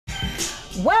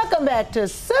Welcome back to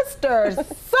Sisters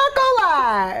Circle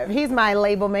Live. He's my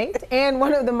label mate and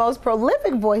one of the most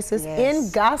prolific voices in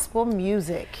gospel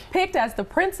music. Picked as the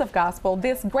Prince of Gospel,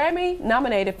 this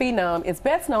Grammy-nominated phenom is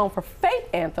best known for faith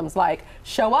anthems like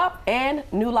Show Up and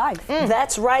New Life.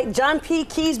 That's right. John P.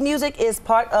 Key's music is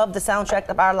part of the soundtrack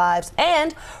of our lives.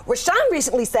 And Rashawn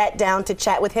recently sat down to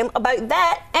chat with him about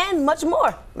that and much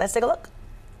more. Let's take a look.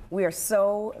 We are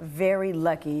so very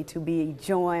lucky to be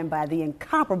joined by the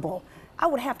incomparable, I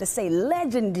would have to say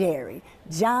legendary,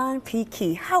 John P.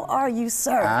 Key. How are you,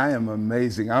 sir? I am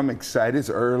amazing. I'm excited. It's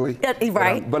early.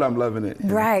 Right. But I'm loving it.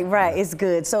 Right. It's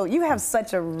good. So you have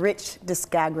such a rich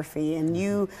discography, and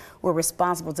you were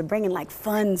responsible to bringing like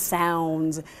fun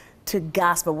sounds to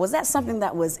gospel. Was that something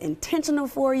that was intentional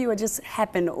for you or just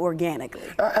happened organically?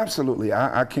 Absolutely.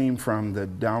 I came from the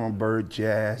Donald Byrd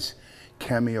jazz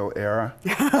cameo era.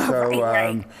 So,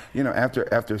 right. You know,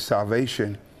 after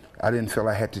Salvation, I didn't feel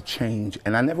I had to change,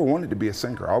 and I never wanted to be a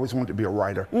singer. I always wanted to be a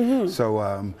writer.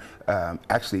 So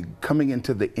actually coming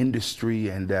into the industry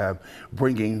and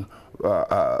bringing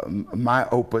my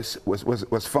opus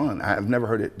was fun. I've never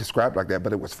heard it described like that,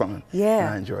 but it was fun. Yeah, and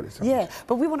I enjoyed it so much.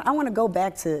 But I want to go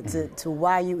back to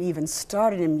why you even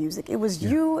started in music. It was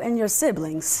you and your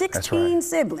siblings, 16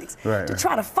 siblings, to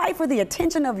try to fight for the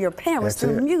attention of your parents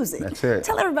through music. That's it.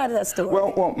 Tell everybody that story.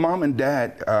 Well, Mom and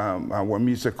Dad were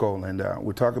musical, and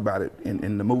we talk about it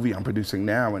in the movie I'm producing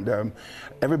now, and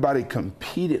everybody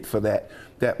competed for that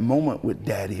moment with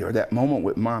Daddy or that moment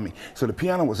with Mommy. So the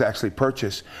piano was actually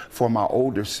purchased for my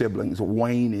older siblings,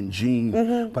 Wayne and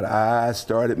Jean, but I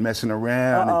started messing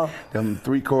around, and them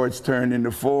 3 chords turned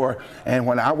into 4, and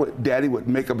when Daddy would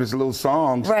make up his little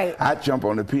songs, I'd jump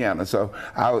on the piano. So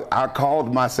I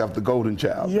called myself the golden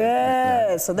child.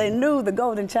 Yes, so they knew the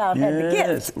golden child had the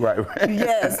gift. Right.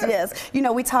 Yes. You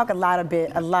know, we talk a lot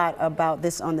about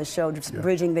this on the show, just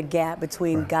bridging the gap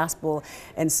between gospel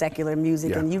and secular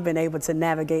music, and you've been able to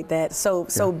navigate that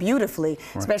so beautifully,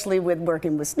 especially with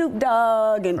working with Snoop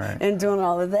Dogg and doing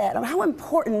all of that. How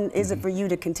important is it for you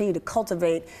to continue to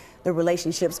cultivate the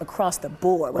relationships across the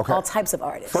board with all types of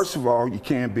artists? First of all, you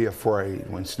can't be afraid.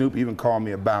 When Snoop even called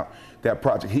me about that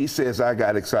project, he says I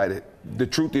got excited. The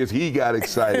truth is he got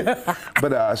excited.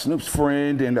 But Snoop's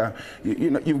friend, and you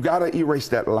know, you've got to erase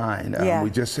that line. We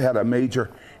just had a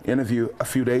major interview a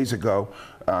few days ago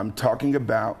talking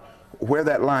about where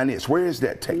that line is. Where is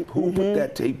that tape? Who put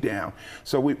that tape down?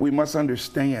 So we must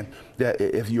understand that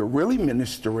if you're really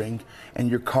ministering and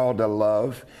you're called to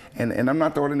love, and I'm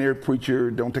not the ordinary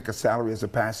preacher, don't take a salary as a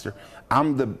pastor,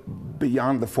 I'm the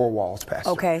beyond the 4 walls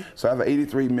pastor. So I have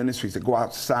 83 ministries that go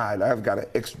outside. I've got an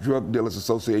ex-drug dealers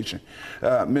association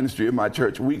ministry in my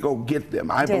church. We go get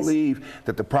them. I believe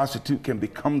that the prostitute can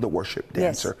become the worship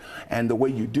dancer. And the way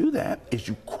you do that is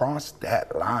you cross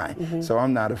that line. So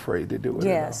I'm not afraid to do it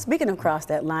at all. Speaking of cross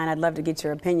that line, I'd love to get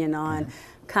your opinion on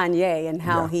Kanye and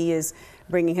how he is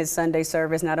bringing his Sunday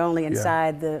service not only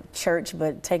inside the church,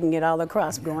 but taking it all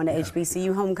across, going to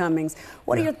HBCU homecomings.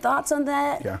 What are your thoughts on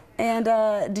that?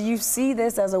 And do you see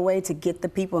this as a way to get the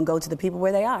people and go to the people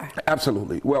where they are?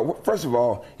 Absolutely. Well, first of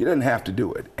all, he doesn't have to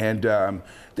do it. And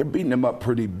they're beating him up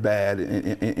pretty bad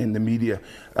in the media.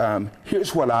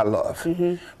 Here's what I love.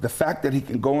 The fact that he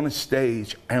can go on a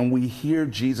stage and we hear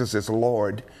Jesus as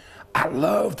Lord. I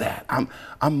love that.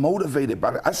 I'm motivated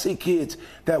by it. I see kids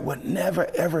that would never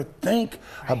ever think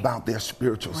about their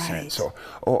spiritual sense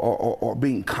or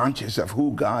being conscious of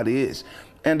who God is.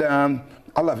 And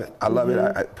I love it. I love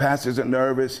it. Pastors are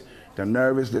nervous. They're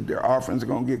nervous that their offerings are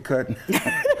going to get cut.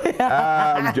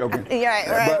 I'm joking.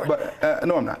 But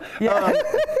no, I'm not.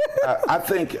 I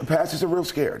think pastors are real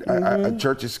scared. A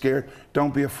church is scared.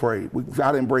 Don't be afraid. We've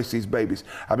got to embrace these babies.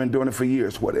 I've been doing it for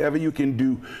years. Whatever you can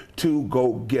do to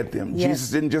go get them.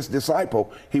 Jesus didn't just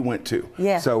disciple, he went to.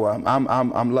 So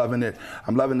I'm loving it.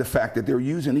 I'm loving the fact that they're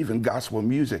using even gospel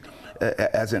music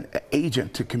as an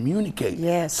agent to communicate.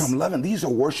 So I'm loving, these are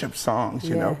worship songs,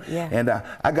 you know. And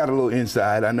I got a little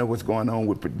inside. I know what's going on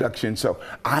with production. So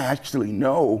I actually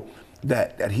know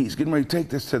that he's getting ready to take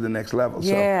this to the next level.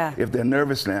 So if they're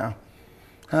nervous now,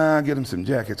 get them some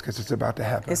jackets because it's about to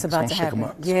happen. It's about to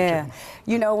happen.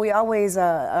 You know, we always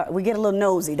we get a little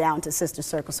nosy down to Sister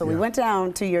Circle. So we went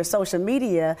down to your social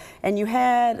media, and you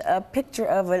had a picture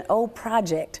of an old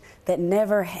project that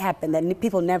never happened, that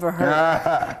people never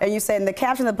heard. And you said in the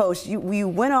caption of the post, you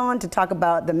went on to talk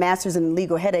about the masters and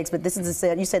legal headaches, but this is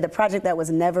you said the project that was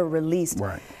never released.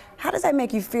 How does that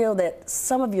make you feel that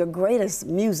some of your greatest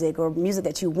music or music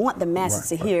that you want the masses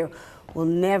to hear will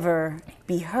never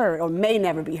be heard or may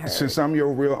never be heard? Since I'm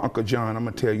your real Uncle John, I'm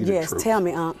going to tell you the truth. Yes, tell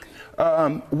me, Unc.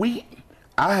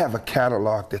 I have a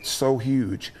catalog that's so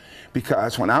huge,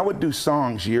 because when I would do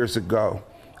songs years ago,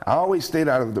 I always stayed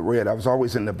out of the red. I was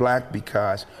always in the black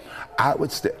because I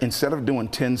would, instead of doing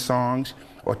 10 songs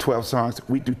or 12 songs,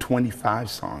 we do 25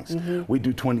 songs. We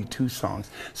do 22 songs.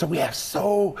 So we have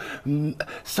so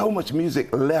much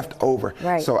music left over.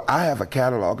 Right. So I have a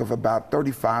catalog of about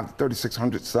 3,500 to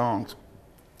 3,600 songs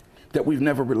that we've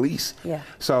never released. Yeah.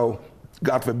 So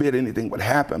God forbid anything would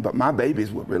happen, but my babies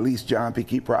would release John P.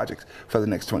 Key projects for the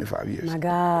next 25 years. My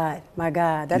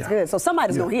God, that's good. So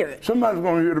somebody's gonna hear it. Somebody's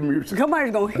gonna hear the music.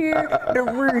 Somebody's gonna hear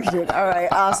the music. All right,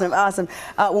 awesome, awesome.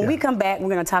 When we come back, we're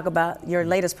gonna talk about your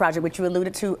latest project, which you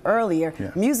alluded to earlier,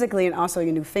 musically, and also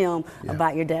your new film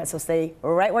about your dad. So stay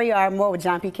right where you are. More with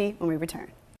John P. Key when we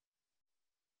return.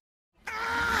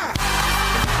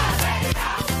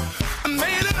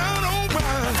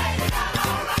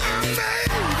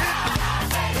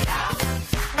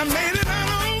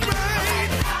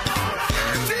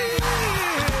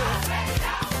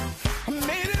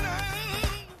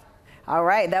 All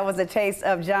right, that was a taste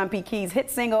of John P. Key's hit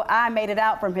single, I Made It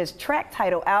Out, from his track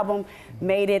title album,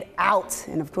 Made It Out.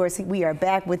 And of course, we are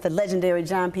back with the legendary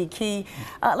John P. Key.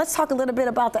 Let's talk a little bit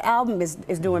about the album.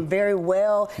 It's doing very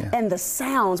well. And the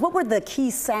sounds. What were the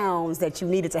key sounds that you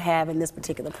needed to have in this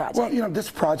particular project? Well, you know, this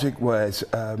project was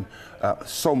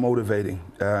so motivating.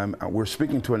 We're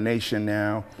speaking to a nation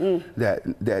now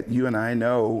that you and I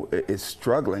know is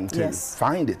struggling to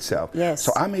find itself.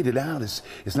 So I Made It Out is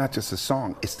not just a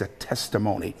song, it's the testimony.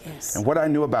 And what I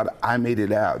knew about I Made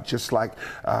It Out, just like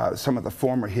some of the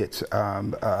former hits,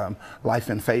 Life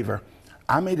in Favor,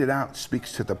 I Made It Out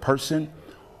speaks to the person,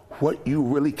 what you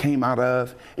really came out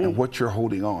of, and what you're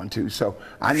holding on to. So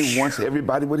I knew once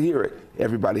everybody would hear it,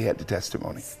 everybody had the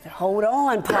testimony. The hold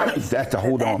on part. That's the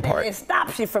hold on part. It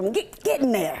stops you from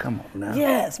getting there. Come on now.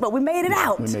 Yes, but we made it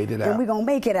out. We made it out. And we're going to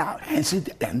make it out. And see,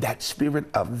 and that spirit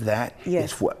of that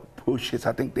is what pushes,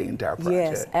 I think, the entire project.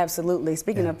 Yes, absolutely.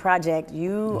 Speaking of project,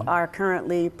 you are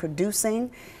currently producing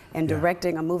and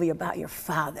directing a movie about your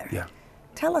father.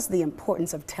 Tell us the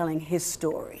importance of telling his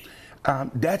story.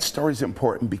 That story is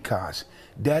important because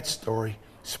that story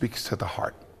speaks to the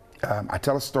heart. I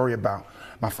tell a story about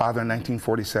my father in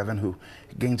 1947 who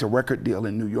gains a record deal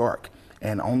in New York.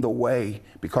 And on the way,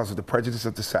 because of the prejudice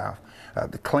of the South,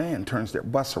 the Klan turns their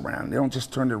bus around. They don't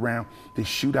just turn it around, they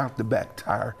shoot out the back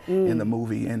tire in the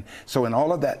movie. And so in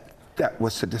all of that, that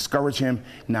was to discourage him,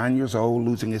 9 years old,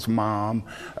 losing his mom,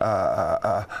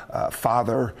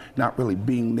 father not really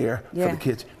being there for the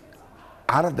kids.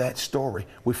 Out of that story,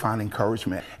 we find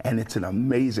encouragement, and it's an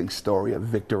amazing story of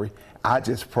victory. I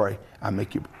just pray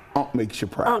makes you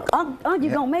proud.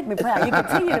 You're gonna make me proud. You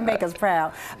continue to make us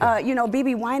proud. You know,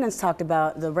 B.B. Winans talked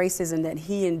about the racism that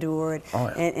he endured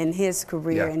in his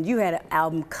career, and you had an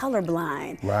album,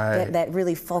 Colorblind, that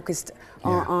really focused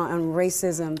on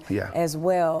racism as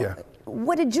well.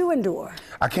 What did you endure?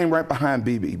 I came right behind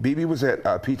B.B. B.B. was at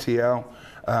PTL.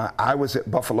 I was at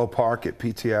Buffalo Park at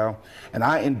PTL, and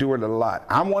I endured a lot.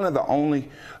 I'm one of the only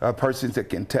persons that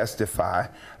can testify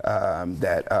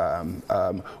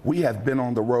that we have been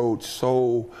on the road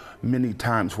so many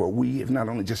times where we have not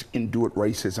only just endured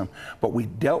racism, but we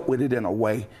dealt with it in a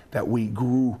way that we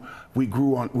grew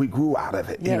out of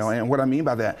it. You know, and what I mean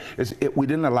by that is we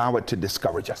didn't allow it to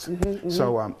discourage us.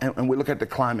 So, and we look at the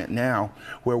climate now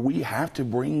where we have to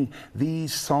bring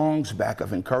these songs back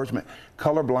of encouragement.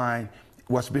 Colorblind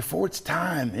was before its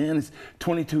time, and it's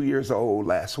 22 years old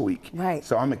last week.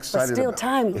 So I'm excited. But still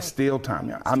timely. It's still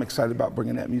timely. I'm excited about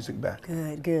bringing that music back.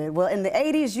 Good, good. Well, in the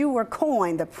 80s, you were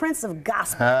coined the Prince of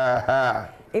Gospel.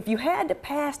 If you had to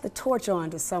pass the torch on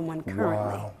to someone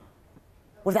currently,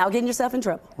 without getting yourself in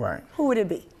trouble, who would it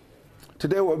be?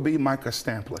 Today it would be Micah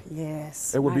Stampley.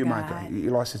 Yes, it would be Micah. He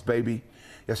lost his baby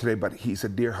yesterday, but he's a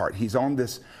dear heart. He's on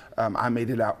this I Made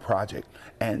It Out project,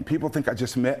 and people think I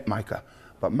just met Micah.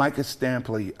 But Micah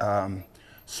Stampley,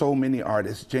 so many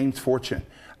artists, James Fortune,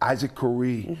 Isaac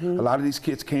Corey, a lot of these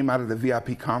kids came out of the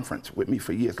VIP conference with me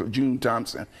for years. June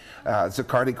Thompson,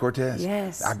 Zacardi Cortez.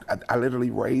 I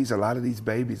literally raised a lot of these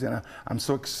babies, and I'm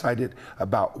so excited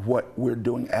about what we're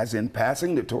doing, as in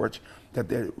passing the torch, that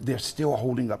they're still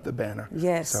holding up the banner.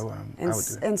 So,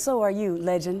 and so are you,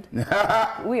 legend.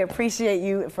 We appreciate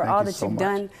you for all that you've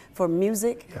done for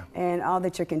music and all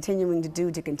that you're continuing to do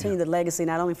to continue the legacy,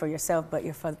 not only for yourself, but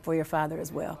for your father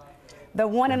as well. The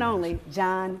one and only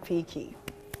John P. Key.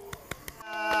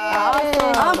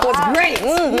 Was great.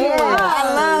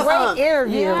 I love great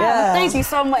interview. Thank you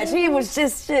so much. He was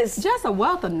just a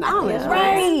wealth of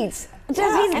knowledge.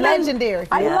 He's legendary.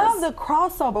 I love the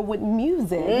crossover with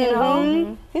music, you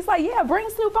know? He's like, yeah, bring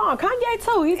Snoop on. Kanye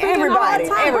too. He's bringing all the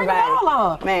time. Bring them all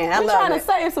on. Man, I love trying to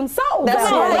save some souls.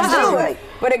 That's out what here. let's do it.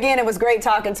 But again, it was great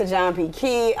talking to John P.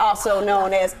 Key, also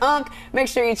known as Unc. Make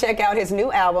sure you check out his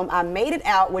new album, I Made It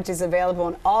Out, which is available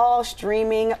on all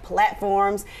streaming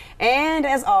platforms. And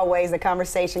as always, the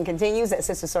conversation continues at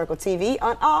Sister Circle TV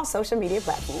on all social media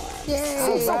platforms.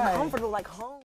 I'm so comfortable, like home.